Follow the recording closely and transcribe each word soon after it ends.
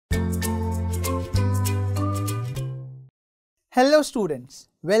Hello students,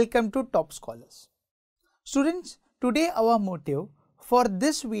 welcome to Toppscholars. Students, today our motive for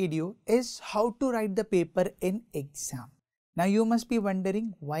this video is how to write the paper in exam. Now you must be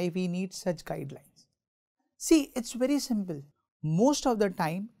wondering why we need such guidelines. See, it's very simple. Most of the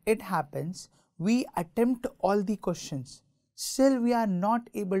time it happens we attempt all the questions, still we are not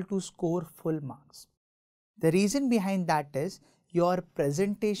able to score full marks. The reason behind that is your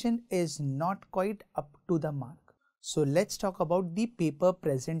presentation is not quite up to the mark. So let's talk about the paper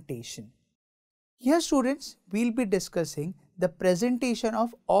presentation. Here students, we'll be discussing the presentation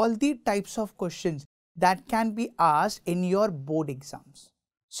of all the types of questions that can be asked in your board exams.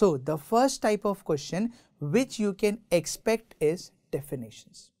 So the first type of question which you can expect is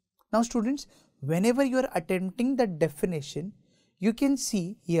definitions. Now students, whenever you are attempting the definition, you can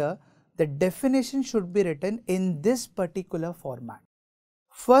see here the definition should be written in this particular format.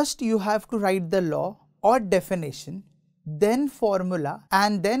 First you have to write the law or definition, then formula,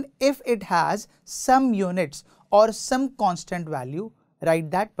 and then if it has some units or some constant value,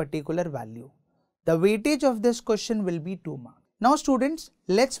 write that particular value. The weightage of this question will be 2 marks. Now students,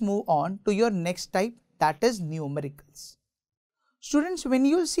 let's move on to your next type, that is numericals. Students, when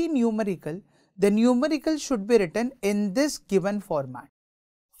you see numerical, the numerical should be written in this given format.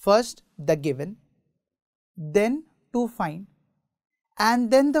 First the given, then to find,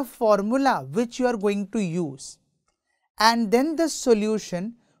 and then the formula which you are going to use, and then the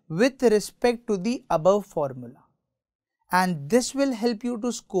solution with respect to the above formula. And this will help you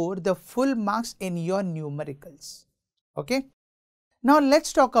to score the full marks in your numericals. Okay. Now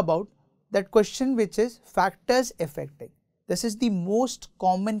let's talk about that question which is factors affecting. This is the most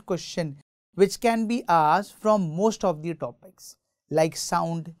common question which can be asked from most of the topics like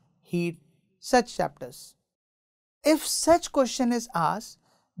sound, heat, such chapters. If such question is asked,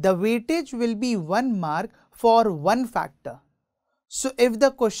 the weightage will be 1 mark for one factor. So if the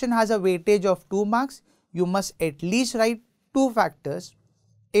question has a weightage of 2 marks, you must at least write 2 factors.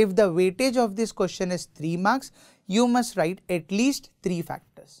 If the weightage of this question is 3 marks, you must write at least 3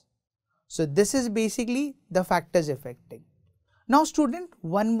 factors. So this is basically the factors affecting. Now student,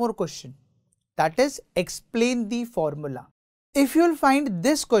 one more question, that is explain the formula. If you will find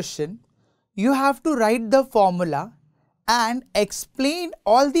this question, you have to write the formula and explain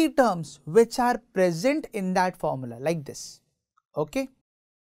all the terms which are present in that formula like this. Okay.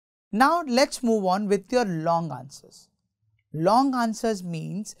 Now let's move on with your long answers. Long answers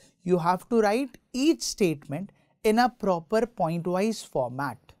means you have to write each statement in a proper point-wise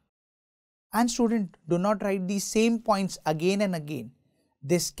format. And student, do not write the same points again and again.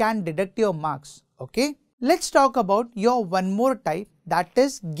 This can deduct your marks. Okay. Let's talk about your one more type, that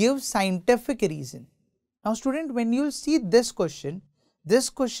is give scientific reason. Now student, when you see this question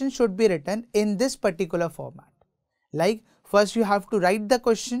should be written in this particular format. Like first you have to write the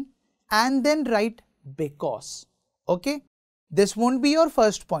question and then write because. Okay. This won't be your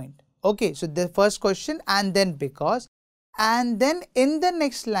first point. Okay. So the first question and then because. And then in the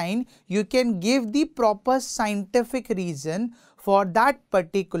next line, you can give the proper scientific reason for that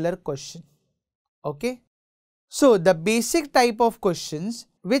particular question. Okay. So the basic type of questions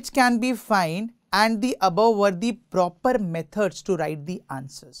which can be found and the above were the proper methods to write the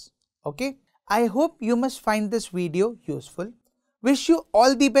answers. Okay. I hope you must find this video useful. Wish you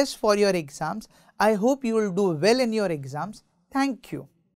all the best for your exams. I hope you will do well in your exams. Thank you.